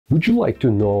Would you like to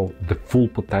know the full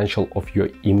potential of your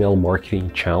email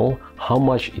marketing channel? How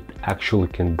much it actually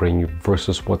can bring you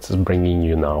versus what's bringing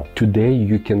you now? Today,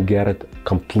 you can get it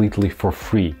completely for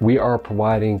free. We are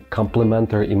providing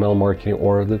complimentary email marketing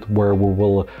audit where we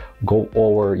will go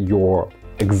over your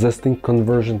existing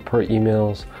conversion per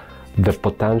emails, the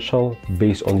potential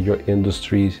based on your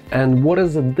industries, and what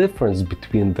is the difference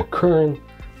between the current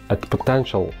and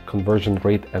potential conversion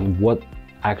rate and what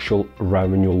actual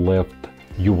revenue lift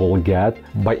you will get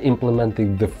by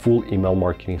implementing the full email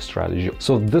marketing strategy.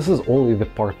 So this is only the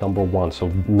part number one, so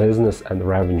business and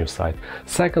revenue side.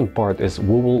 Second part is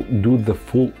we will do the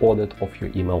full audit of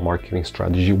your email marketing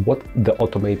strategy. What the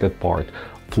automated part,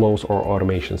 flows or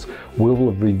automations. We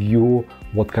will review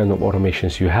what kind of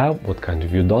automations you have, what kind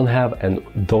of you don't have, and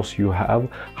those you have,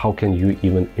 how can you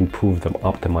even improve them,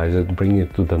 optimize it, bring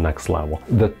it to the next level.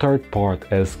 The third part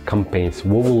is campaigns.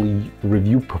 We will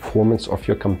review performance of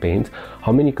your campaigns,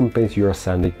 how many campaigns you are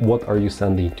sending, what are you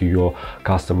sending to your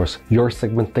customers, your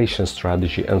segmentation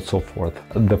strategy, and so forth.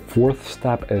 The fourth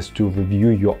step is to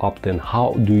review your opt-in.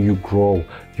 How do you grow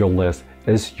your list?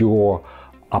 Is your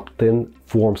opt-in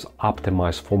forms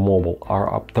optimized for mobile,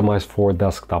 are optimized for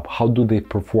desktop? How do they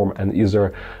perform, and is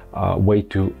there a way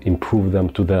to improve them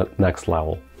to the next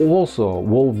level? Also,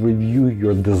 we'll review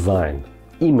your design,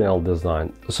 email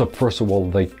design. So first of all,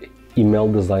 like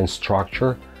email design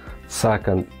structure.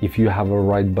 Second, if you have a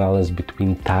right balance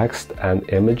between text and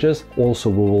images. Also,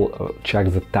 we will check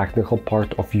the technical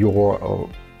part of your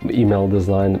email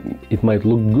design. It might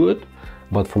look good,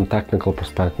 but from technical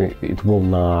perspective, it will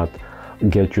not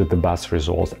get you the best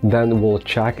results. Then we'll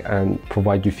check and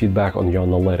provide you feedback on your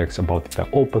analytics about the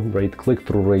open rate,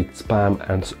 click-through rate, spam,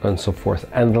 and so forth.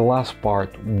 And the last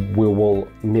part, we will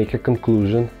make a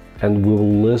conclusion and we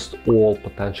will list all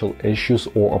potential issues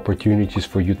or opportunities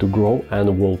for you to grow,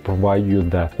 and we'll provide you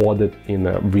the audit in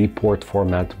a report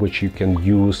format which you can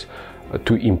use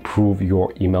to improve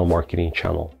your email marketing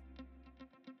channel.